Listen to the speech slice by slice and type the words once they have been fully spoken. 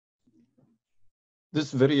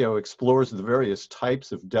This video explores the various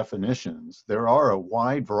types of definitions. There are a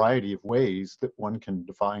wide variety of ways that one can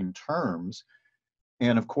define terms.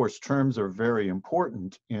 And of course, terms are very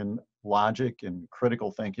important in logic and critical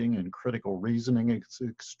thinking and critical reasoning. It's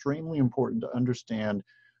extremely important to understand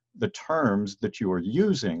the terms that you are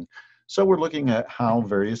using. So we're looking at how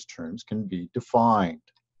various terms can be defined.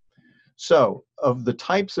 So of the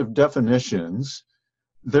types of definitions,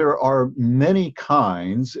 there are many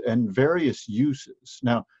kinds and various uses.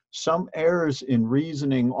 Now, some errors in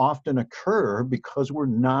reasoning often occur because we're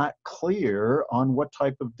not clear on what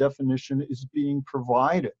type of definition is being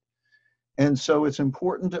provided. And so it's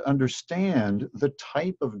important to understand the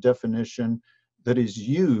type of definition that is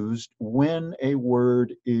used when a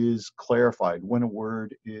word is clarified, when a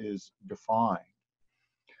word is defined.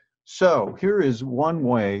 So here is one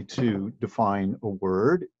way to define a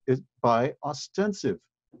word is by ostensive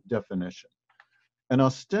definition. An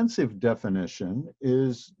ostensive definition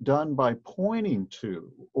is done by pointing to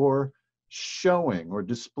or showing or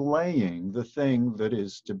displaying the thing that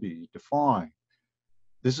is to be defined.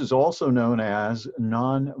 This is also known as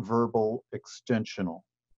nonverbal extensional.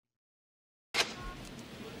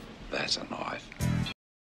 That's a knife.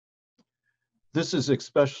 This is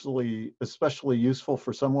especially useful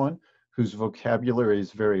for someone whose vocabulary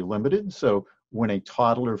is very limited. So when a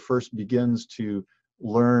toddler first begins to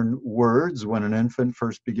learn words, when an infant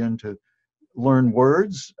first begins to learn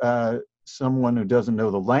words, someone who doesn't know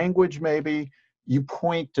the language maybe, you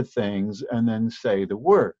point to things and then say the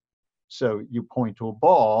word. So you point to a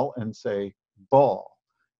ball and say ball.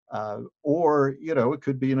 Or, it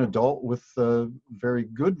could be an adult with very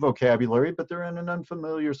good vocabulary, but they're in an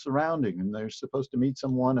unfamiliar surrounding and they're supposed to meet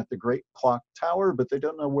someone at the Great Clock Tower, but they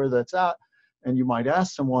don't know where that's at. And you might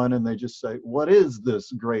ask someone and they just say, what is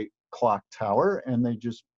this Great Clock Tower? And they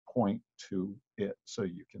just point to it so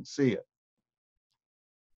you can see it.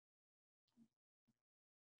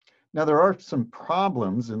 Now, there are some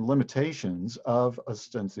problems and limitations of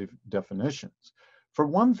ostensive definitions. For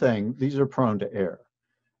one thing, these are prone to error.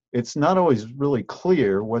 It's not always really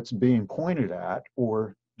clear what's being pointed at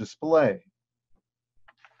or displayed.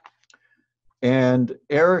 And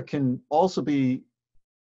error can also be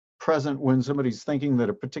present when somebody's thinking that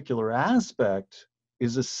a particular aspect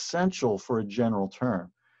is essential for a general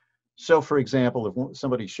term. So for example, if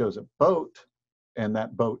somebody shows a boat and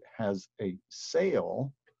that boat has a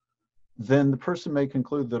sail, then the person may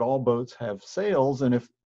conclude that all boats have sails, and if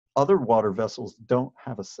other water vessels don't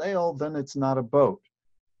have a sail, then it's not a boat.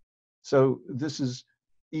 So this is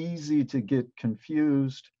easy to get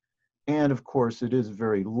confused. And of course, it is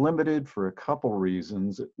very limited for a couple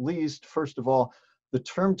reasons. At least, first of all, the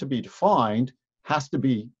term to be defined has to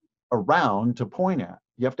be around to point at.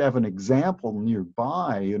 You have to have an example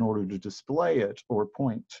nearby in order to display it or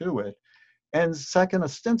point to it. And second,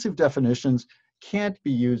 ostensive definitions can't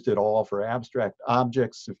be used at all for abstract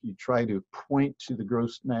objects. If you try to point to the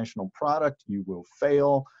gross national product, you will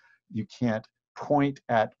fail. You can't point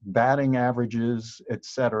at batting averages,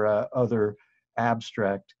 etc., other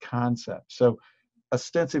abstract concepts. So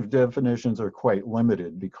ostensive definitions are quite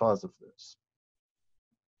limited because of this.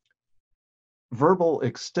 Verbal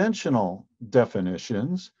extensional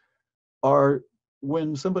definitions are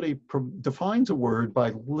when somebody defines a word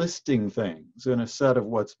by listing things in a set of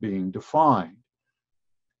what's being defined.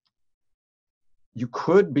 You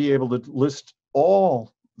could be able to list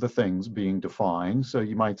all the things being defined. So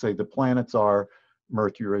you might say the planets are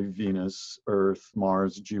Mercury, Venus, Earth,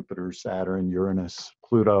 Mars, Jupiter, Saturn, Uranus,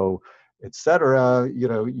 Pluto, etc.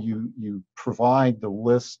 You provide the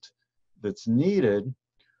list that's needed.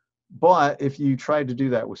 But if you tried to do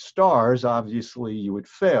that with stars, obviously you would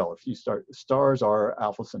fail. If you stars are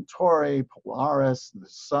Alpha Centauri, Polaris, the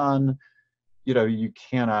Sun, you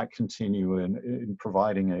cannot continue in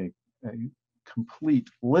providing a complete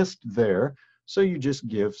list there. So you just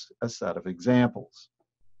give a set of examples.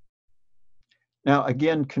 Now,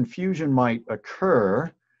 again, confusion might occur.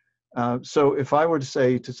 So if I were to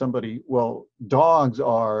say to somebody, well, dogs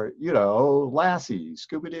are, Lassie,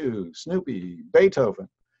 Scooby-Doo, Snoopy, Beethoven.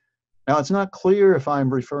 Now, it's not clear if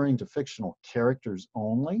I'm referring to fictional characters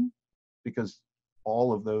only, because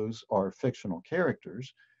all of those are fictional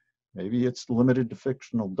characters. Maybe it's limited to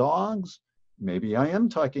fictional dogs. Maybe I am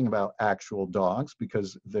talking about actual dogs,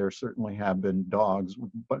 because there certainly have been dogs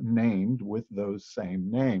but named with those same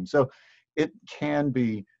names. So it can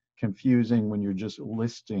be confusing when you're just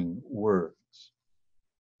listing words.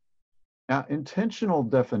 Now, intensional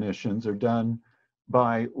definitions are done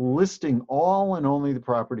by listing all and only the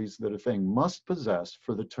properties that a thing must possess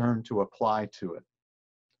for the term to apply to it.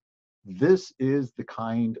 This is the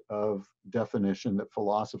kind of definition that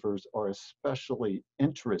philosophers are especially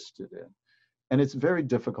interested in, and it's very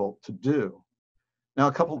difficult to do. Now,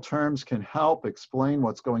 a couple terms can help explain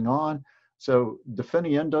what's going on. So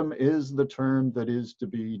definiendum is the term that is to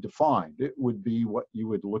be defined. It would be what you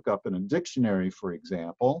would look up in a dictionary, for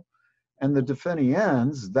example. And the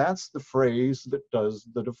definiens, that's the phrase that does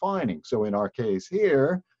the defining. So in our case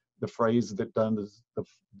here, the phrase that does the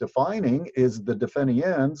defining is the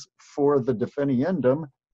definiens for the definiendum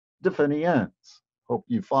definiens. Hope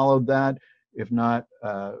you followed that. If not,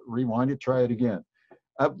 rewind it, try it again.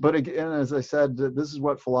 But again, as I said, this is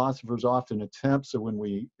what philosophers often attempt. So when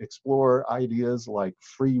we explore ideas like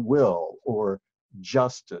free will or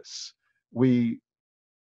justice, we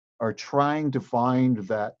are trying to find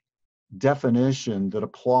that definition that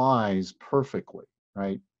applies perfectly,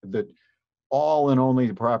 right? That all and only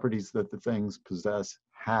the properties that the things possess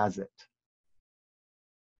has it.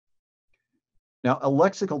 Now, a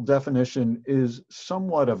lexical definition is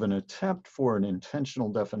somewhat of an attempt for an intensional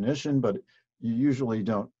definition, but you usually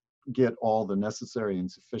don't get all the necessary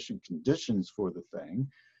and sufficient conditions for the thing.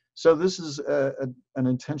 So this is an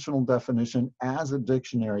intensional definition as a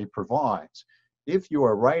dictionary provides. If you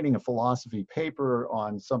are writing a philosophy paper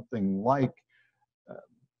on something like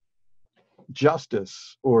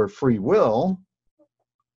justice or free will,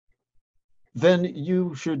 then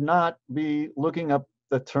you should not be looking up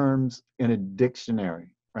the terms in a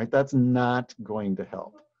dictionary, right? That's not going to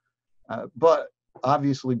help. But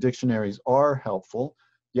obviously dictionaries are helpful.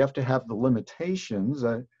 You have to have the limitations.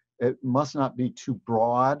 It must not be too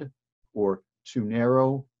broad or too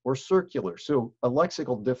narrow or circular. So a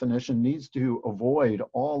lexical definition needs to avoid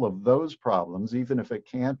all of those problems, even if it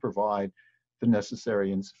can't provide the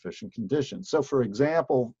necessary and sufficient conditions. So for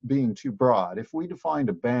example, being too broad, if we defined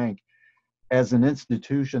a bank as an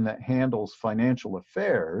institution that handles financial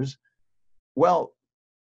affairs, well,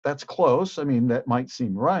 that's close. I mean, that might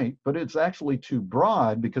seem right, but it's actually too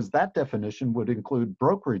broad because that definition would include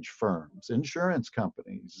brokerage firms, insurance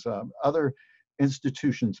companies, other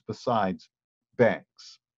institutions besides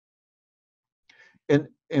banks. And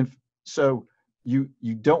so you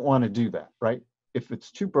don't want to do that, right? If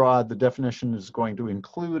it's too broad, the definition is going to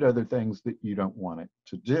include other things that you don't want it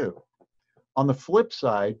to do. On the flip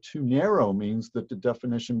side, too narrow means that the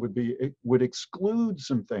definition would exclude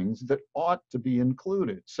some things that ought to be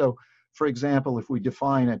included. So, for example, if we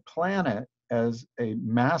define a planet as a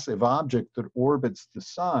massive object that orbits the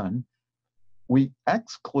sun, we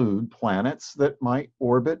exclude planets that might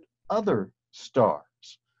orbit other stars.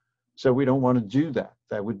 So we don't want to do that.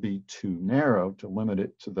 That would be too narrow to limit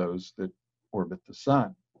it to those that orbit the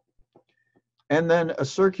sun. And then a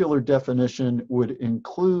circular definition would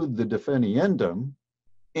include the definiendum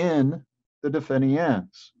in the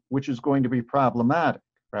definiens, which is going to be problematic,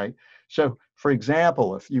 right? So, for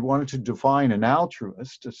example, if you wanted to define an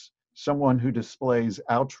altruist as someone who displays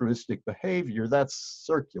altruistic behavior, that's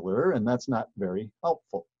circular and that's not very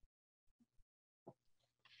helpful.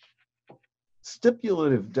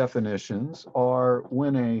 Stipulative definitions are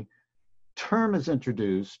when a term is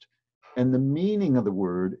introduced and the meaning of the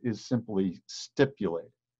word is simply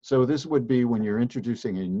stipulated. So this would be when you're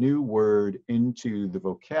introducing a new word into the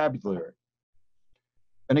vocabulary.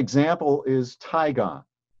 An example is Tigon,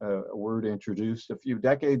 a word introduced a few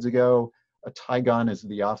decades ago. A Tigon is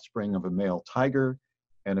the offspring of a male tiger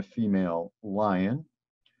and a female lion.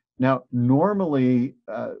 Now, normally,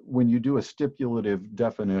 when you do a stipulative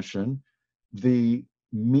definition, the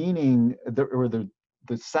meaning,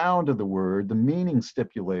 the sound of the word, the meaning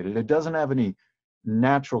stipulated, it doesn't have any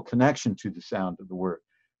natural connection to the sound of the word.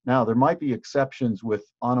 Now, there might be exceptions with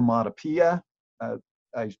onomatopoeia.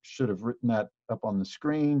 I should have written that up on the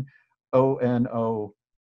screen. onomatopoeia.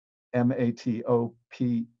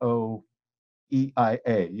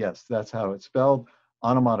 Yes, that's how it's spelled.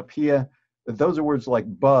 Onomatopoeia. Those are words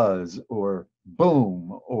like buzz or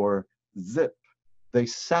boom or zip. They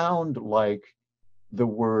sound like the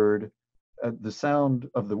word. The sound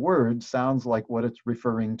of the word sounds like what it's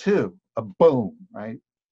referring to, a boom, right?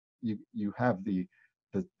 You have the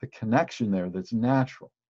connection there that's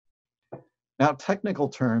natural. Now, technical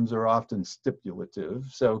terms are often stipulative.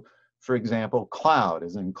 So, for example, cloud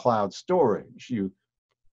is in cloud storage.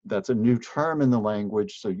 That's a new term in the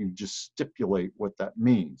language, so you just stipulate what that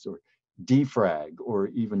means, or defrag, or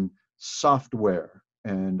even software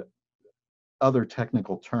and other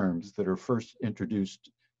technical terms that are first introduced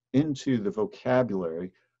into the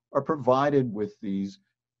vocabulary are provided with these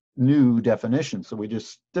new definitions. So we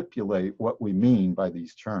just stipulate what we mean by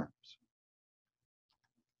these terms.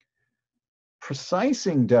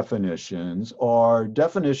 Precising definitions are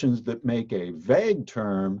definitions that make a vague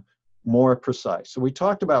term more precise. So we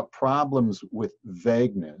talked about problems with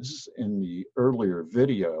vagueness in the earlier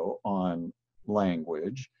video on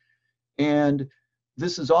language, and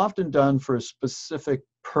this is often done for a specific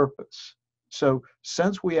purpose. So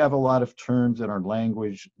since we have a lot of terms in our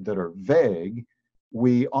language that are vague,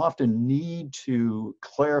 we often need to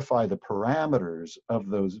clarify the parameters of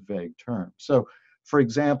those vague terms. So for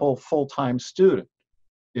example, full-time student,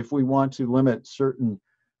 if we want to limit certain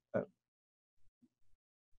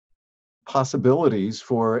possibilities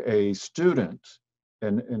for a student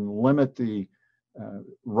and limit the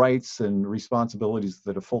rights and responsibilities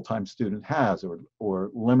that a full-time student has,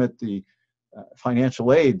 or limit the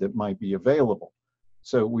financial aid that might be available.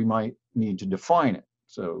 So we might need to define it.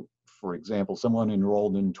 So for example, someone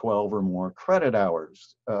enrolled in 12 or more credit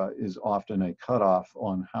hours is often a cutoff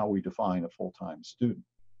on how we define a full-time student.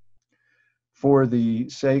 For the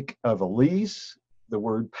sake of a lease, the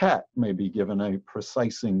word pet may be given a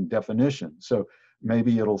precising definition. So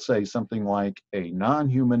maybe it'll say something like a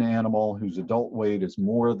non-human animal whose adult weight is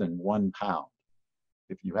more than 1 pound.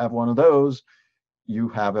 If you have one of those, you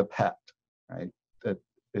have a pet, right? That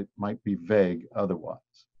it might be vague otherwise.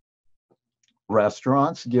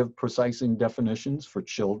 Restaurants give precising definitions for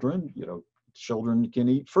children. You know, children can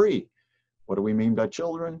eat free. What do we mean by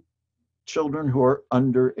children? Children who are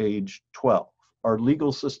under age 12. Our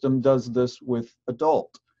legal system does this with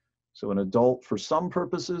adult. So an adult for some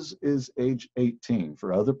purposes is age 18.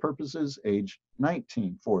 For other purposes, age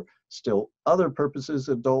 19. For still other purposes,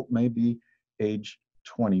 adult may be age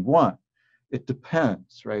 21. It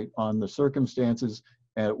depends, right, on the circumstances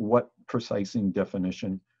and what precising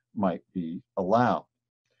definition might be allowed.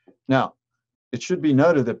 Now, it should be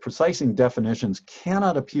noted that precising definitions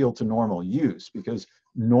cannot appeal to normal use because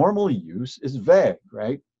normal use is vague,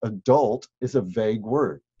 right? Adult is a vague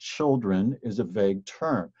word. Children is a vague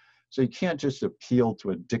term. So you can't just appeal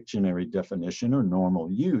to a dictionary definition or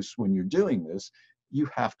normal use when you're doing this. You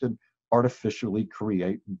have to artificially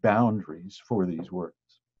create boundaries for these words.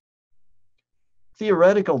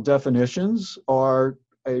 Theoretical definitions are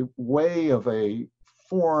a way of a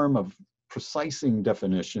form of precising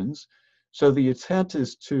definitions. So the intent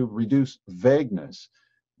is to reduce vagueness,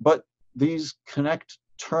 but these connect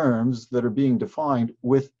terms that are being defined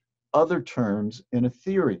with other terms in a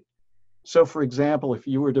theory. So for example, if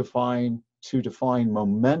you were to define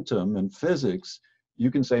momentum in physics,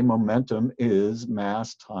 you can say momentum is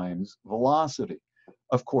mass times velocity.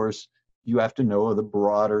 Of course, you have to know the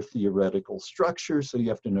broader theoretical structure, so you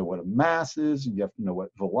have to know what a mass is, you have to know what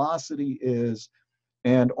velocity is,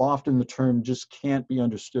 and often the term just can't be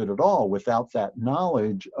understood at all without that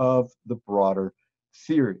knowledge of the broader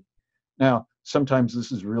theory. Now, sometimes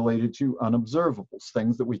this is related to unobservables,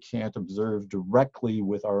 things that we can't observe directly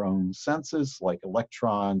with our own senses, like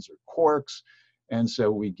electrons or quarks, and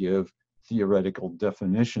so we give theoretical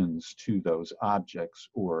definitions to those objects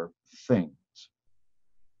or things.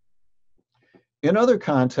 In other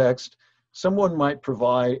contexts, someone might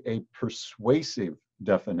provide a persuasive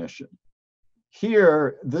definition.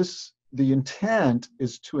 Here, the intent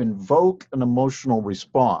is to invoke an emotional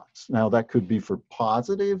response. Now, that could be for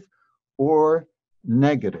positive or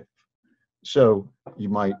negative. So you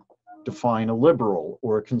might define a liberal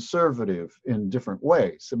or a conservative in different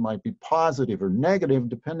ways. It might be positive or negative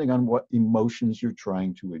depending on what emotions you're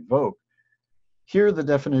trying to evoke. Here, the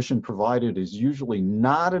definition provided is usually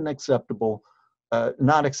not acceptable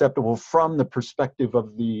from the perspective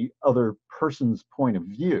of the other person's point of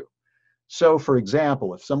view. So for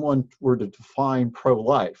example, if someone were to define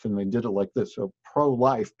pro-life, and they did it like this, so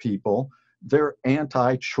pro-life people, they're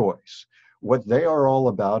anti-choice. What they are all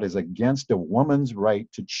about is against a woman's right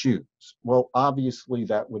to choose. Well, obviously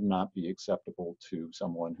that would not be acceptable to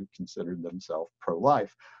someone who considered themselves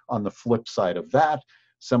pro-life. On the flip side of that,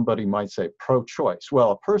 somebody might say pro-choice.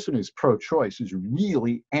 Well, a person who's pro-choice is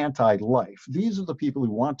really anti-life. These are the people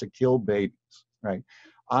who want to kill babies, right?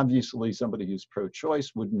 Obviously, somebody who's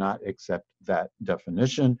pro-choice would not accept that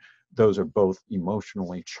definition. Those are both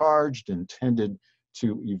emotionally charged, intended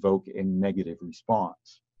to evoke a negative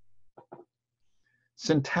response.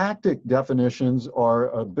 Syntactic definitions are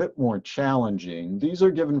a bit more challenging. These are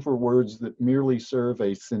given for words that merely serve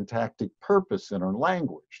a syntactic purpose in our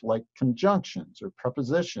language, like conjunctions or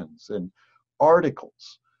prepositions and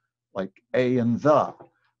articles, like a and the,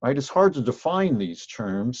 right? It's hard to define these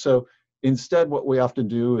terms, so instead, what we often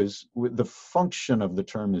do is the function of the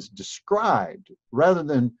term is described rather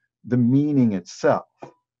than the meaning itself.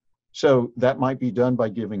 So that might be done by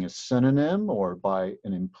giving a synonym or by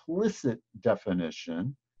an implicit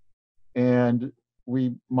definition. And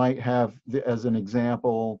we might have, as an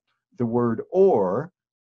example, the word or,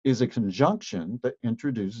 is a conjunction that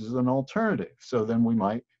introduces an alternative. So then we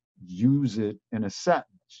might use it in a sentence.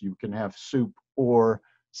 You can have soup or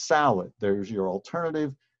salad. There's your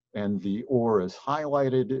alternative, and the or is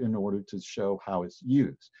highlighted in order to show how it's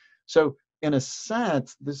used. So in a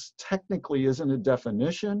sense, this technically isn't a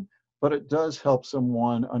definition, but it does help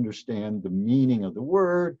someone understand the meaning of the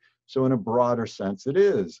word. So in a broader sense, it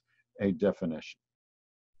is a definition.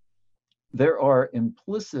 There are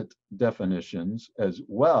implicit definitions as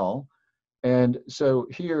well. And so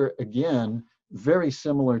here again, very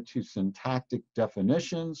similar to syntactic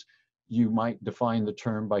definitions, you might define the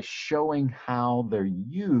term by showing how they're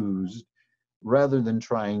used rather than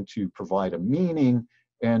trying to provide a meaning.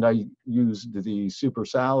 And I used the super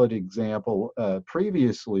salad example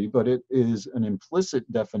previously, but it is an implicit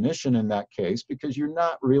definition in that case because you're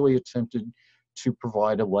not really attempting to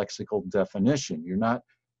provide a lexical definition. You're not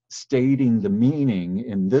stating the meaning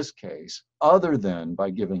in this case other than by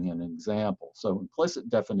giving an example. So implicit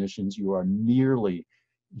definitions, you are merely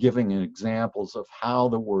giving examples of how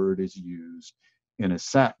the word is used in a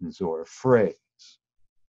sentence or a phrase.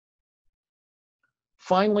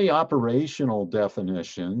 Finally, operational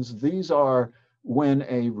definitions. These are when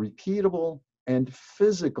a repeatable and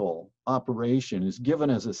physical operation is given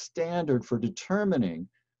as a standard for determining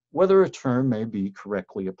whether a term may be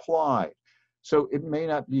correctly applied. So it may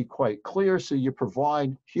not be quite clear, so you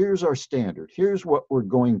provide, here's our standard, here's what we're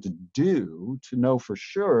going to do to know for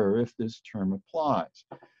sure if this term applies.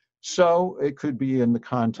 So it could be in the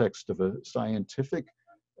context of a scientific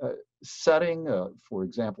setting. For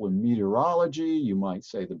example, in meteorology, you might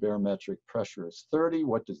say the barometric pressure is 30.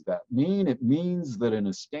 What does that mean? It means that in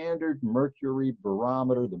a standard mercury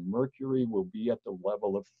barometer, the mercury will be at the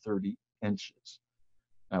level of 30 inches.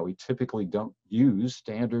 Now, we typically don't use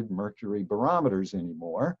standard mercury barometers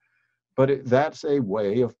anymore, but that's a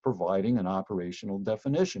way of providing an operational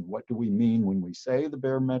definition. What do we mean when we say the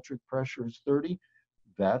barometric pressure is 30?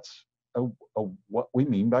 That's what we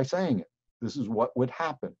mean by saying it. This is what would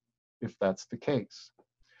happen if that's the case.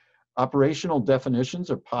 Operational definitions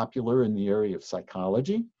are popular in the area of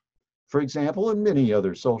psychology, for example, and many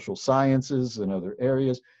other social sciences and other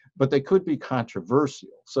areas, but they could be controversial.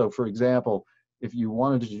 So, for example, if you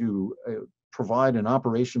wanted to provide an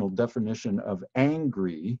operational definition of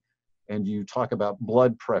angry, and you talk about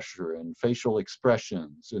blood pressure and facial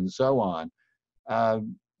expressions and so on,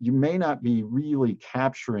 you may not be really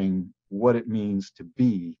capturing what it means to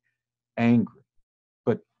be angry,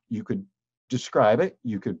 but you could describe it.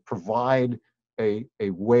 You could provide a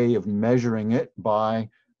way of measuring it by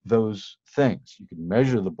those things. You can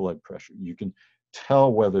measure the blood pressure. You can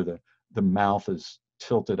tell whether the mouth is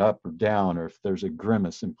tilted up or down, or if there's a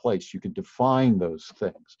grimace in place. You could define those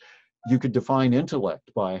things. You could define intellect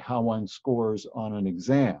by how one scores on an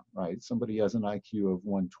exam, right? Somebody has an IQ of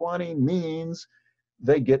 120 means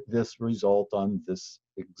they get this result on this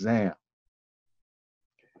exam.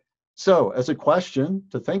 So as a question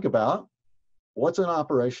to think about, what's an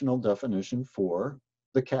operational definition for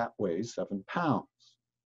the cat weighs 7 pounds?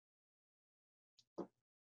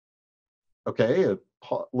 Okay, a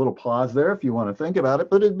little pause there if you want to think about it,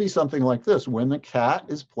 but it'd be something like this. When the cat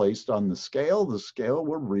is placed on the scale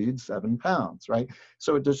will read 7 pounds, right?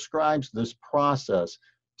 So it describes this process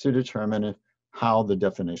to determine how the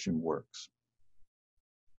definition works.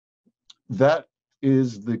 That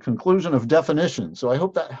is the conclusion of definition. So I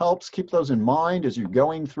hope that helps. Keep those in mind as you're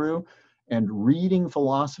going through and reading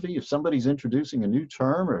philosophy. If somebody's introducing a new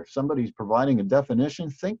term or if somebody's providing a definition,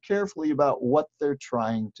 think carefully about what they're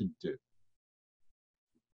trying to do.